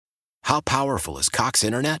How powerful is Cox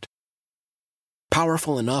Internet?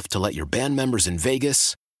 Powerful enough to let your band members in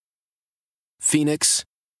Vegas, Phoenix,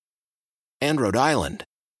 and Rhode Island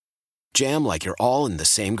jam like you're all in the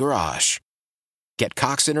same garage. Get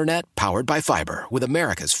Cox Internet powered by fiber with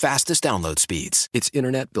America's fastest download speeds. It's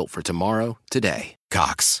internet built for tomorrow, today.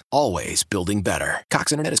 Cox, always building better.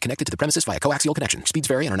 Cox Internet is connected to the premises via coaxial connection. Speeds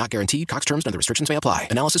vary and are not guaranteed. Cox terms and other restrictions may apply.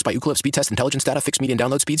 Analysis by Ookla Speed Test Intelligence Data. Fixed median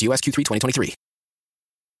download speeds. US Q3 2023.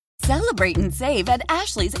 Celebrate and save at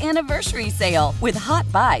Ashley's Anniversary Sale. With Hot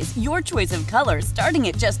Buys, your choice of colors starting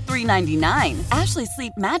at just $3.99. Ashley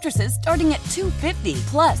Sleep mattresses starting at $2.50.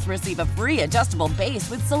 Plus, receive a free adjustable base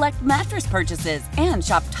with select mattress purchases. And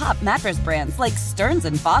shop top mattress brands like Stearns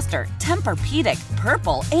 & Foster, Tempur-Pedic,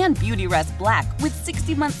 Purple, and Beautyrest Black with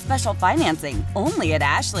 60-month special financing. Only at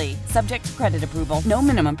Ashley. Subject to credit approval. No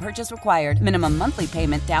minimum purchase required. Minimum monthly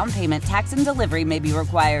payment, down payment, tax, and delivery may be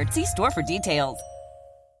required. See store for details.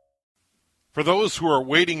 For those who are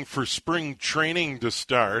waiting for spring training to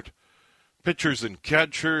start, pitchers and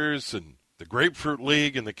catchers and the Grapefruit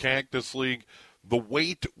League and the Cactus League, the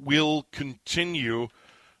wait will continue,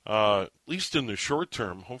 at least in the short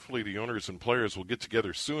term. Hopefully the owners and players will get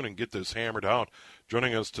together soon and get this hammered out.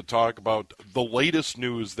 Joining us to talk about the latest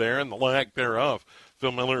news there and the lack thereof,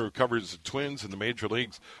 Phil Miller, who covers the Twins in the major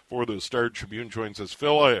leagues for the Star Tribune, joins us.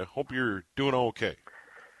 Phil, I hope you're doing okay.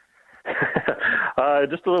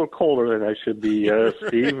 Just a little colder than I should be,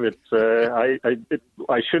 Steve. It's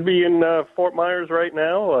I should be in Fort Myers right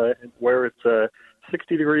now, where it's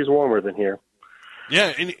 60 degrees warmer than here.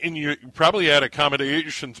 Yeah, and you probably had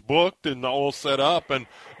accommodations booked and all set up, and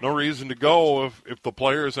no reason to go if the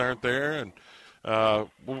players aren't there. And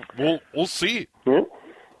we'll see. Mm-hmm.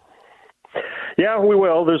 Yeah, we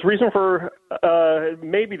will. There's reason for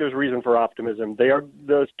maybe there's reason for optimism.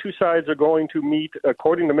 Those two sides are going to meet,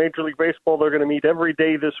 according to Major League Baseball. They're going to meet every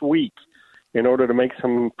day this week in order to make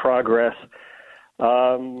some progress.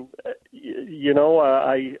 I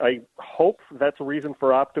hope that's a reason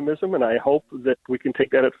for optimism, and I hope that we can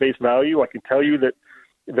take that at face value. I can tell you that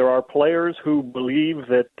there are players who believe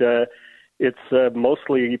that it's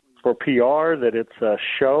mostly for PR, that it's a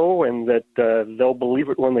show, and that they'll believe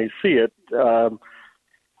it when they see it.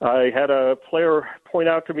 I had a player point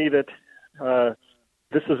out to me that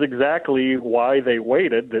this is exactly why they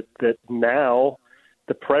waited, that now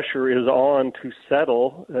the pressure is on to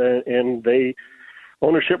settle, and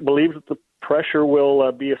ownership believes that the pressure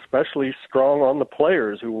will be especially strong on the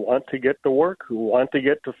players who want to get to work, who want to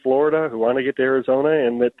get to Florida, who want to get to Arizona,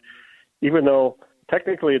 and that even though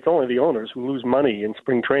technically it's only the owners who lose money in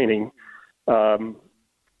spring training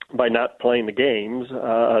by not playing the games,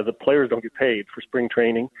 the players don't get paid for spring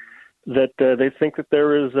training, that they think that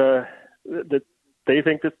there is that they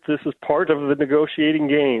think that this is part of the negotiating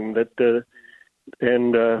game,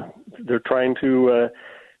 and they're trying to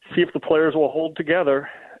see if the players will hold together.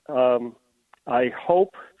 I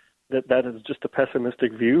hope that is just a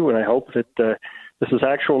pessimistic view, and I hope that this is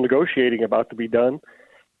actual negotiating about to be done.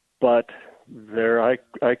 But I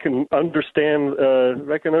can understand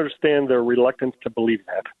their reluctance to believe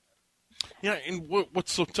that. Yeah, and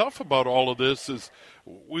what's so tough about all of this is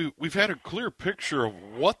we've had a clear picture of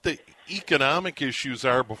what the economic issues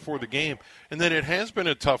are before the game, and then it has been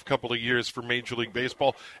a tough couple of years for Major League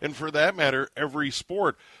Baseball, and for that matter, every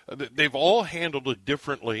sport. They've all handled it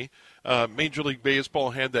differently. Major League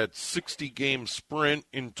Baseball had that 60-game sprint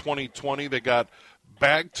in 2020. They got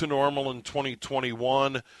back to normal in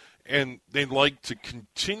 2021. And they'd like to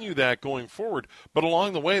continue that going forward. But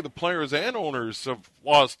along the way, the players and owners have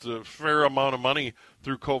lost a fair amount of money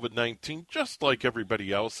through COVID-19, just like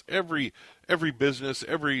everybody else. Every business,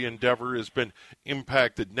 every endeavor has been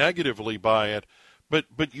impacted negatively by it.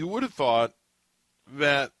 But you would have thought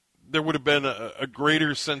that there would have been a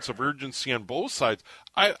greater sense of urgency on both sides.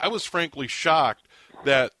 I was frankly shocked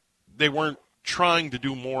that they weren't trying to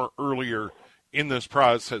do more earlier in this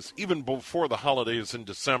process, even before the holidays in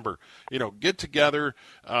December. Get together,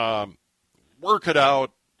 work it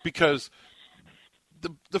out, because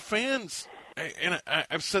the fans, and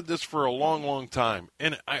I've said this for a long, long time,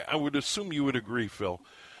 and I would assume you would agree, Phil.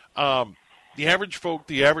 The average folk,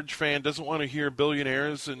 the average fan doesn't want to hear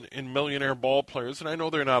billionaires and millionaire ball players, and I know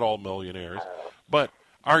they're not all millionaires, but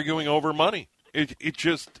arguing over money.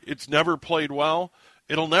 It's never played well.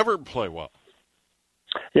 It'll never play well.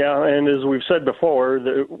 Yeah, and as we've said before,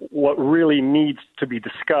 what really needs to be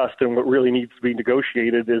discussed and what really needs to be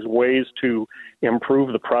negotiated is ways to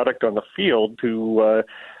improve the product on the field, to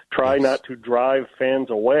try not to drive fans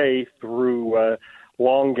away through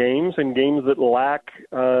long games and games that lack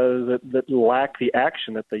the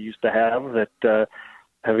action that they used to have, that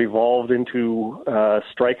have evolved into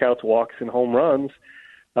strikeouts, walks, and home runs,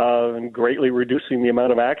 and greatly reducing the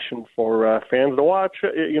amount of action for fans to watch.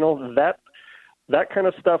 That kind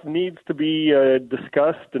of stuff needs to be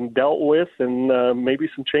discussed and dealt with, and maybe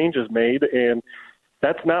some changes made. And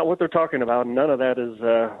that's not what they're talking about. None of that is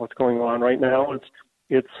what's going on right now.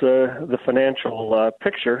 It's the financial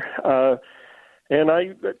picture, and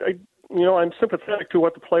I'm sympathetic to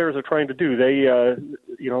what the players are trying to do. They,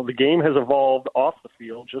 the game has evolved off the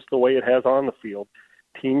field just the way it has on the field.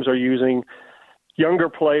 Teams are using younger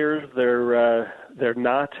players. They're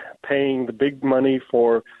not paying the big money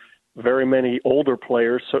for very many older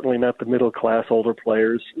players, certainly not the middle-class older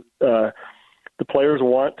players. The players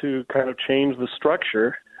want to kind of change the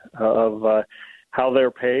structure of how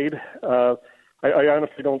they're paid. I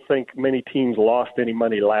honestly don't think many teams lost any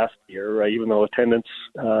money last year, even though attendance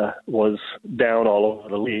was down all over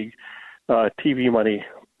the league. TV money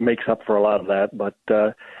makes up for a lot of that, but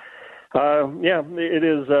it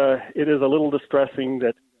is a little distressing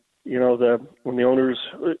that when the owners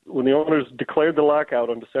declared the lockout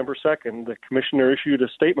on December 2nd, the commissioner issued a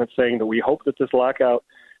statement saying that we hope that this lockout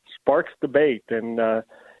sparks debate and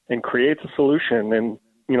creates a solution. And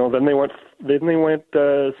then they went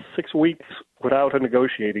 6 weeks without a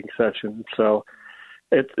negotiating session. So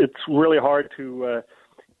it's really hard to,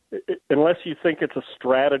 unless you think it's a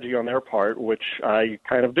strategy on their part, which I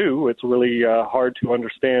kind of do. It's really hard to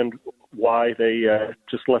understand why they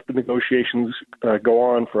just let the negotiations go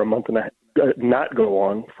on for a month and not go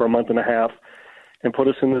on for a month and a half, and put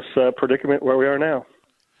us in this predicament where we are now.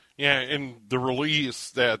 Yeah, and the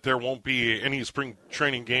release that there won't be any spring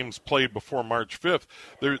training games played before March 5th,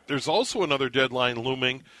 there's also another deadline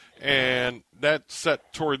looming, and that's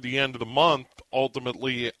set toward the end of the month,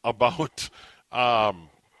 ultimately about, the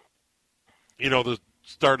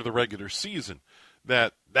start of the regular season.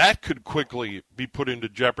 That could quickly be put into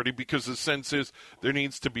jeopardy because the sense is there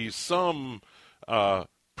needs to be some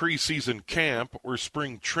preseason camp or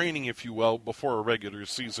spring training, if you will, before a regular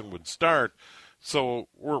season would start. So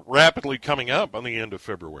we're rapidly coming up on the end of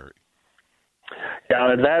February.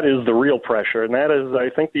 Yeah, that is the real pressure, and that is, I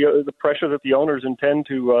think, the pressure that the owners intend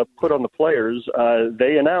to put on the players.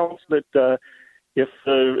 They announced that if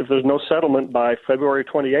there's no settlement by February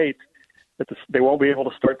 28th, that they won't be able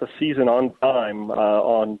to start the season on time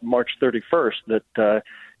on March 31st, that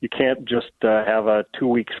you can't just have a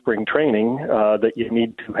 2-week spring training, that you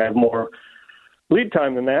need to have more lead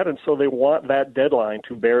time than that, and so they want that deadline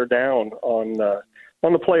to bear down on the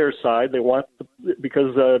players' side. They want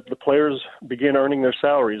because the players begin earning their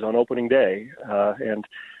salaries on opening day, and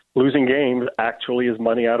losing games actually is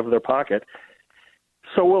money out of their pocket.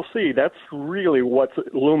 So we'll see. That's really what's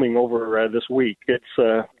looming over this week. It's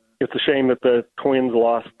a shame that the Twins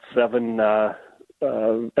lost 7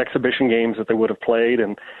 exhibition games that they would have played,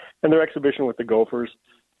 and their exhibition with the Gophers,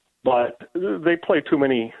 but they play too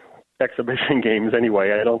many exhibition games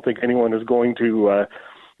anyway. I don't think anyone is going to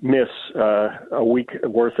miss a week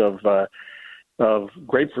worth of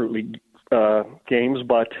Grapefruit League games,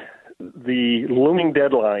 but the looming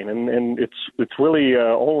deadline, and it's really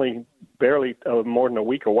only barely more than a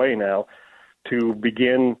week away now to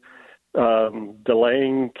begin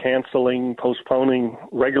delaying, canceling, postponing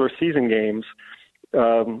regular season games.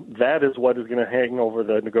 That is what is going to hang over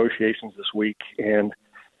the negotiations this week and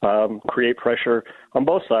create pressure on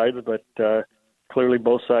both sides, but clearly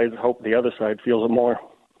both sides hope the other side feels it more.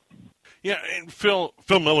 Yeah, and Phil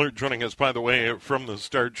Miller joining us, by the way, from the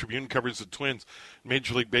Star-Tribune, covers the Twins,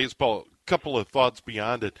 Major League Baseball. A couple of thoughts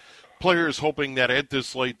beyond it. Players hoping that at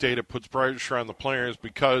this late date it puts pressure on the players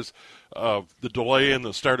because of the delay in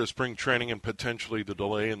the start of spring training and potentially the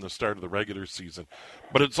delay in the start of the regular season.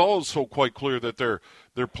 But it's also quite clear that they're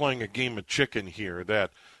playing a game of chicken here, that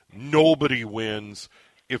nobody wins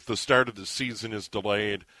if the start of the season is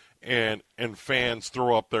delayed and fans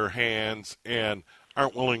throw up their hands and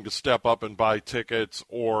aren't willing to step up and buy tickets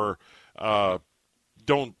or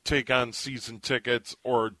don't take on season tickets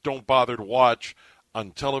or don't bother to watch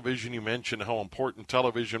on television. You mentioned how important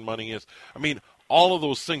television money is. I mean, all of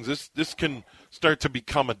those things, this can start to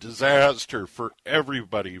become a disaster for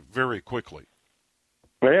everybody very quickly.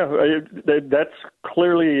 Yeah, that's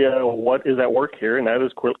clearly what is at work here, and that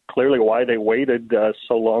is clearly why they waited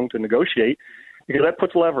so long to negotiate, because that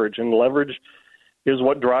puts leverage, and leverage is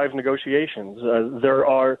what drives negotiations. There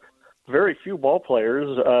are very few ball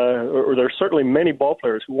players, or there are certainly many ball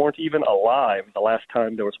players who weren't even alive the last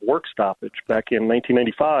time there was work stoppage back in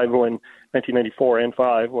 1994 and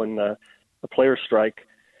 5, when the players' strike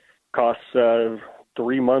costs 3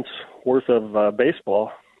 months worth of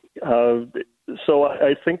baseball. So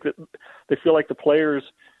I think that they feel like the players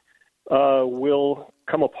will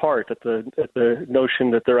come apart at the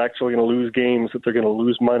notion that they're actually going to lose games, that they're going to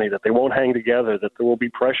lose money, that they won't hang together, that there will be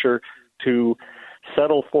pressure to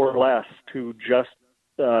settle for less, to just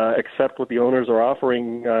accept what the owners are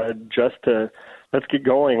offering, just to let's get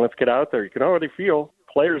going, let's get out there. You can already feel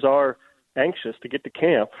players are anxious to get to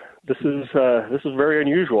camp. This is very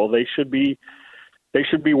unusual. They should be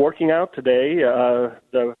working out today.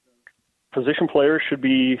 The position players should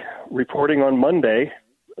be reporting on Monday.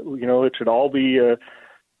 You know, it should all be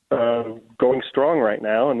going strong right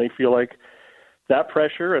now, and they feel like that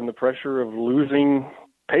pressure and the pressure of losing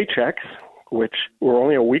paychecks, which we're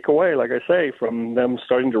only a week away, like I say, from them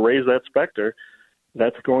starting to raise that specter,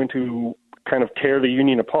 that's going to kind of tear the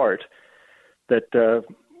union apart. That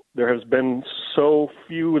there has been so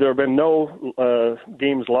few, there have been no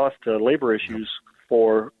games lost to labor issues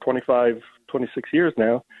for 25, 26 years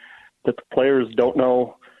now, that the players don't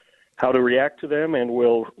know how to react to them and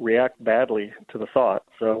will react badly to the thought.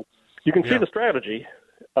 So you can see the strategy.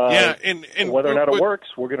 And whether or not it works,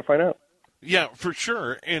 we're going to find out. Yeah, for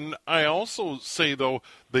sure. And I also say, though,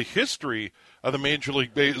 the history of the Major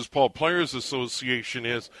League Baseball Players Association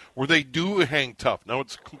is where they do hang tough. Now,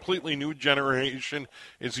 it's a completely new generation,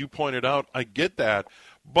 as you pointed out. I get that.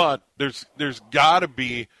 But there's got to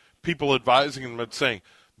be people advising them and saying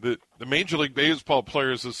that the Major League Baseball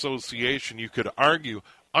Players Association, you could argue,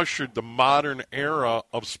 ushered the modern era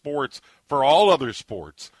of sports for all other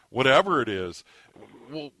sports, whatever it is.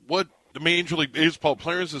 Well, what the Major League Baseball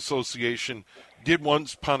Players Association did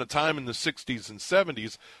once upon a time in the 60s and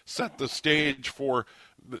 70s set the stage for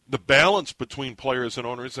the balance between players and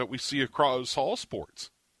owners that we see across all sports.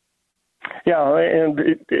 Yeah, and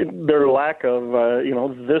their lack of,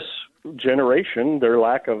 this generation, their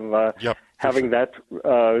lack of having that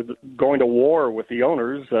going to war with the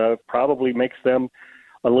owners probably makes them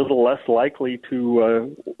a little less likely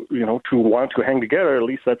to want to hang together. At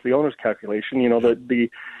least that's the owner's calculation. You know, the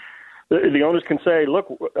owners can say, look,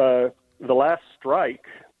 the last strike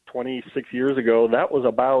 26 years ago, that was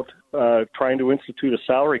about trying to institute a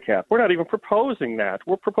salary cap. We're not even proposing that.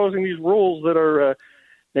 We're proposing these rules that are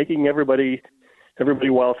making everybody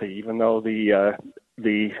wealthy, even though the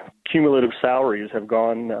cumulative salaries have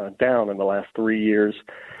gone down in the last 3 years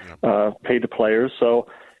paid to players. So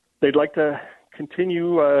they'd like to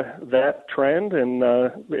continue that trend,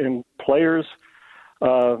 and players.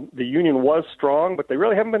 The union was strong, but they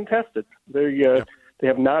really haven't been tested. They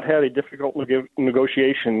have not had a difficult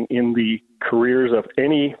negotiation in the careers of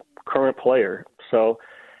any current player. So,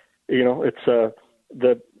 it's the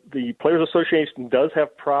Players Association does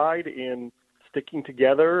have pride in sticking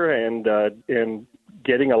together and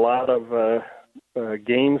getting a lot of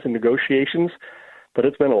games and negotiations, but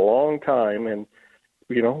it's been a long time, and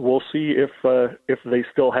we'll see if they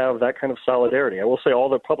still have that kind of solidarity. I will say all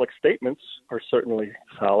their public statements are certainly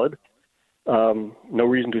solid. No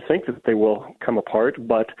reason to think that they will come apart,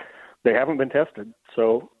 but they haven't been tested.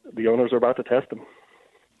 So the owners are about to test them.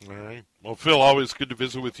 All right. Well, Phil, always good to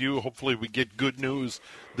visit with you. Hopefully we get good news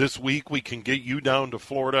this week. We can get you down to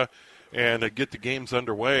Florida and get the games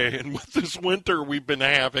underway. And with this winter we've been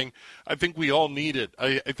having, I think we all need it.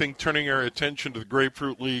 I think turning our attention to the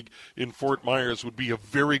Grapefruit League in Fort Myers would be a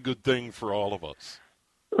very good thing for all of us.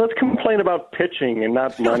 Let's complain about pitching and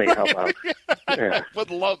not money. How about? Yeah. I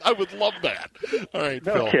would love that. All right,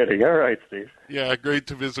 no Phil. No kidding. All right, Steve. Yeah, great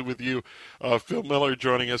to visit with you. Phil Miller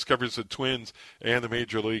joining us, covers the Twins and the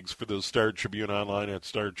Major Leagues for the Star Tribune online at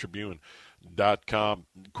startribune.com.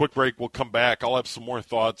 Quick break. We'll come back. I'll have some more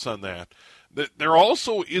thoughts on that. There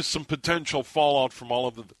also is some potential fallout from all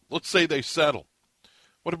of the, let's say they settle.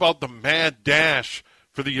 What about the mad dash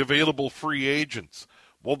for the available free agents?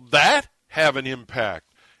 Will that have an impact?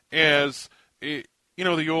 As, the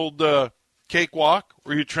old cakewalk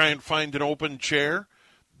where you try and find an open chair,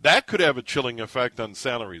 that could have a chilling effect on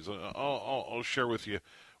salaries. I'll share with you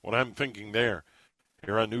what I'm thinking there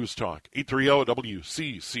here on News Talk,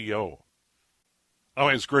 830-WCCO.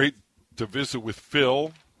 Always great to visit with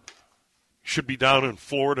Phil. Should be down in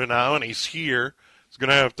Florida now, and he's here. He's going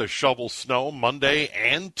to have to shovel snow Monday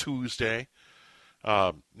and Tuesday.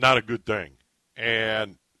 Not a good thing.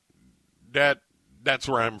 And that's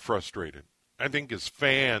where I'm frustrated. I think as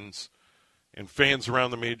fans and fans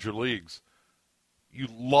around the major leagues, you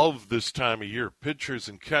love this time of year. Pitchers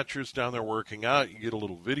and catchers down there working out. You get a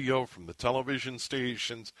little video from the television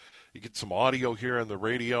stations. You get some audio here on the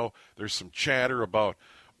radio. There's some chatter about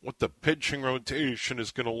what the pitching rotation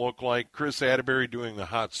is going to look like. Chris Atterbury doing the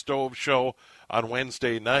Hot Stove Show on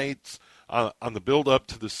Wednesday nights on the build-up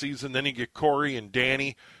to the season. Then you get Corey and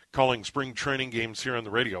Danny calling spring training games here on the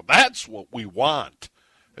radio. That's what we want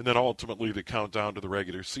and then ultimately the countdown to the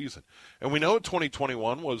regular season. And we know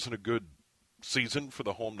 2021 wasn't a good season for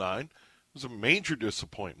the home nine. It was a major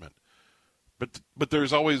disappointment. But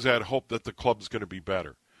there's always that hope that the club's going to be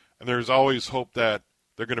better. And there's always hope that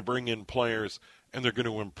they're going to bring in players and they're going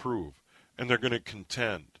to improve and they're going to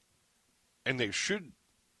contend. And they should,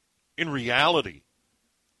 in reality,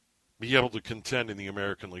 be able to contend in the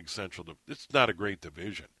American League Central. It's not a great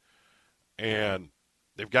division. And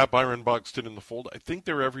they've got Byron Buxton in the fold. I think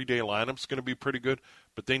their everyday lineup's going to be pretty good,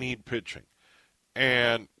 but they need pitching.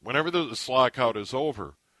 And whenever the lockout is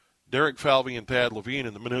over, Derek Falvey and Thad Levine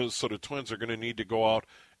and the Minnesota Twins are going to need to go out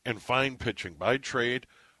and find pitching by trade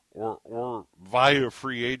or via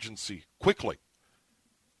free agency quickly.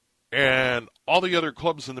 And all the other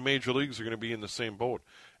clubs in the major leagues are going to be in the same boat.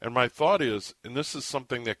 And my thought is, and this is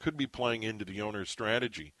something that could be playing into the owner's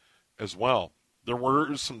strategy as well, there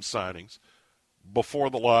were some signings before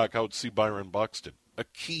the lockout. See Byron Buxton, a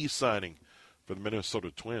key signing for the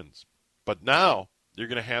Minnesota Twins. But now you're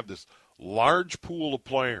going to have this large pool of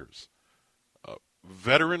players,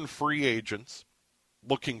 veteran free agents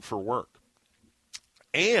looking for work.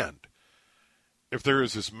 And if there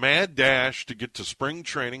is this mad dash to get to spring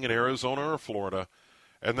training in Arizona or Florida,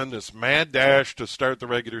 and then this mad dash to start the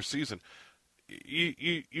regular season,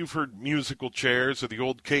 you've heard musical chairs or the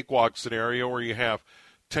old cakewalk scenario where you have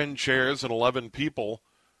 10 chairs and 11 people.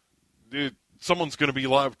 Someone's going to be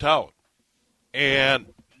left out.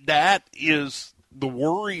 And that is the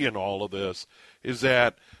worry in all of this, is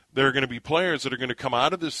that there are going to be players that are going to come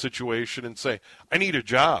out of this situation and say, I need a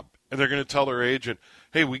job. And they're going to tell their agent,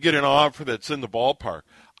 hey, we get an offer that's in the ballpark.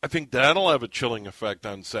 I think that'll have a chilling effect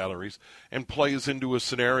on salaries and plays into a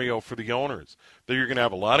scenario for the owners that you're going to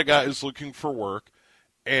have a lot of guys looking for work,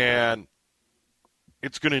 and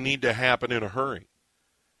it's going to need to happen in a hurry.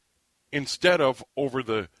 Instead of over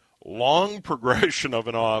the long progression of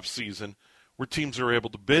an off season where teams are able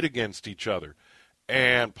to bid against each other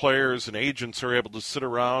and players and agents are able to sit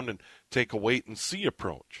around and take a wait-and-see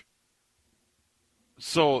approach.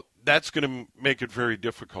 So that's going to make it very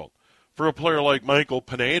difficult for a player like Michael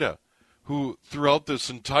Pineda, who throughout this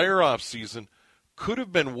entire offseason could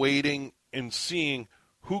have been waiting and seeing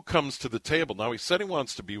who comes to the table. Now, he said he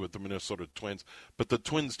wants to be with the Minnesota Twins, but the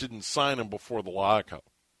Twins didn't sign him before the lockout.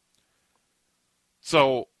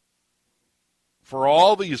 So for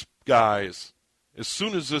all these guys, as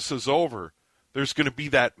soon as this is over, there's going to be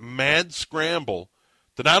that mad scramble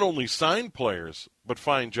to not only sign players but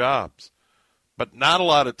find jobs. But not a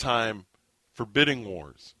lot of time for bidding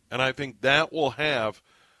wars. And I think that will have,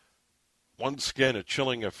 once again, a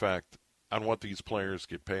chilling effect on what these players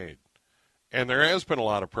get paid. And there has been a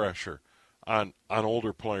lot of pressure on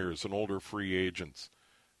older players and older free agents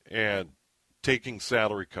and taking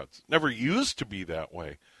salary cuts. Never used to be that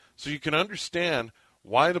way. So you can understand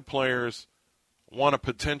why the players want to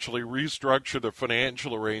potentially restructure the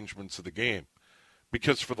financial arrangements of the game.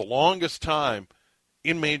 Because for the longest time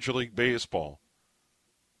in Major League Baseball,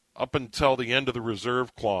 up until the end of the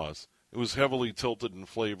reserve clause, it was heavily tilted in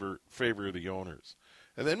favor of the owners.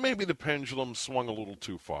 And then maybe the pendulum swung a little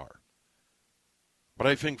too far. But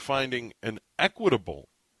I think finding an equitable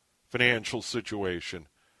financial situation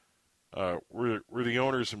where the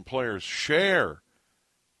owners and players share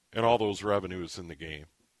in all those revenues in the game,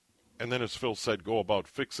 and then, as Phil said, go about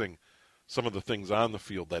fixing some of the things on the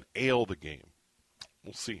field that ail the game.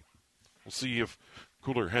 We'll see. We'll see if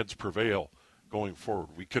cooler heads prevail going forward.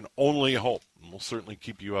 We can only hope, and we'll certainly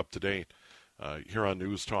keep you up to date here on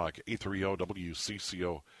News Talk 830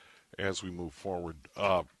 WCCO as we move forward.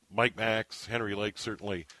 Mike Max, Henry Lake,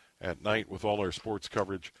 certainly at night with all our sports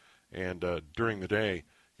coverage, and during the day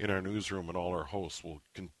in our newsroom, and all our hosts will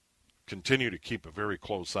continue to keep a very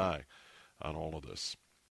close eye on all of this.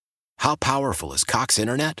 How powerful is Cox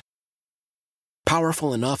Internet?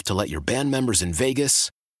 Powerful enough to let your band members in Vegas,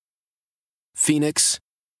 Phoenix,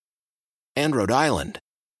 and Rhode Island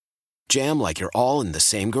jam like you're all in the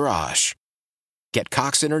same garage. Get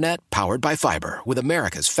Cox Internet powered by fiber with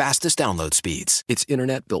America's fastest download speeds. It's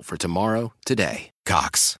internet built for tomorrow, today.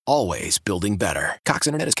 Cox, always building better. Cox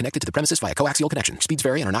Internet is connected to the premises via coaxial connection. Speeds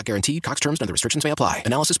vary and are not guaranteed. Cox terms and other restrictions may apply.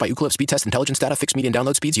 Analysis by Ookla of Speed Test Intelligence Data. Fixed median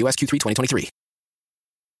download speeds. US Q3 2023.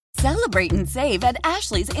 Celebrate and save at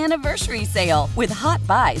Ashley's Anniversary Sale. With Hot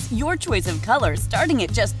Buys, your choice of colors starting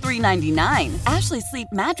at just $3.99. Ashley Sleep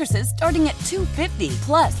mattresses starting at $2.50.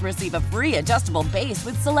 Plus, receive a free adjustable base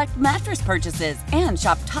with select mattress purchases. And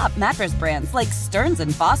shop top mattress brands like Stearns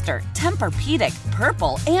 & Foster, Tempur-Pedic,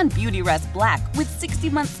 Purple, and Beautyrest Black with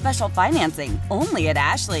 60-month special financing. Only at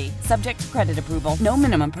Ashley. Subject to credit approval. No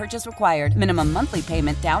minimum purchase required. Minimum monthly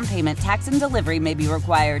payment, down payment, tax, and delivery may be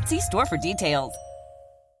required. See store for details.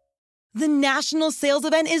 The national sales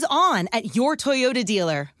event is on at your Toyota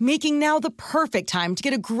dealer, making now the perfect time to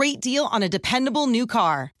get a great deal on a dependable new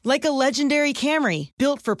car. Like a legendary Camry,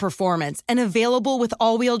 built for performance and available with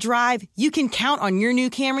all-wheel drive, you can count on your new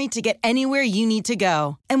Camry to get anywhere you need to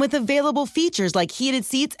go. And with available features like heated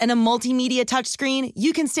seats and a multimedia touchscreen,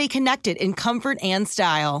 you can stay connected in comfort and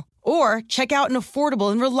style. Or check out an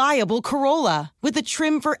affordable and reliable Corolla with a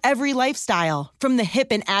trim for every lifestyle. From the hip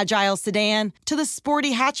and agile sedan to the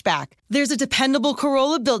sporty hatchback, there's a dependable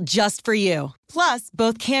Corolla built just for you. Plus,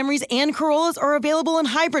 both Camrys and Corollas are available in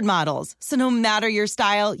hybrid models, so no matter your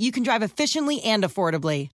style, you can drive efficiently and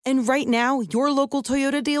affordably. And right now, your local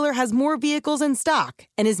Toyota dealer has more vehicles in stock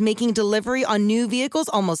and is making delivery on new vehicles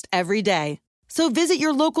almost every day. So visit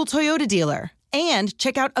your local Toyota dealer. And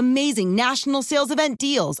check out amazing national sales event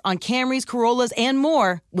deals on Camrys, Corollas, and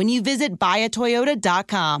more when you visit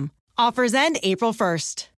buyatoyota.com. Offers end April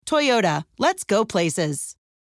 1st. Toyota, let's go places.